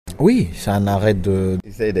Oui, c'est un arrêt de...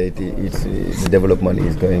 He said that the development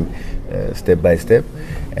is going step by step,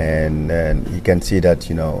 and you can see that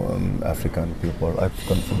African football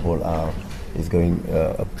is going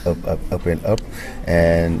up and up,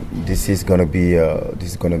 and this is going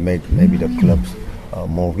to make maybe the clubs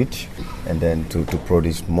more rich, and then to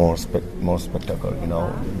produce more spectacle.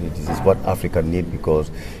 This is what Africa need,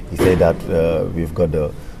 because he said that we've got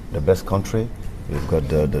the best country, we've got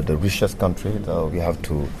the richest country, so we have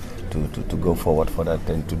to go forward for that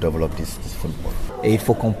and to develop this football. Et il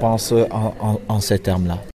faut qu'on pense en ces termes-là.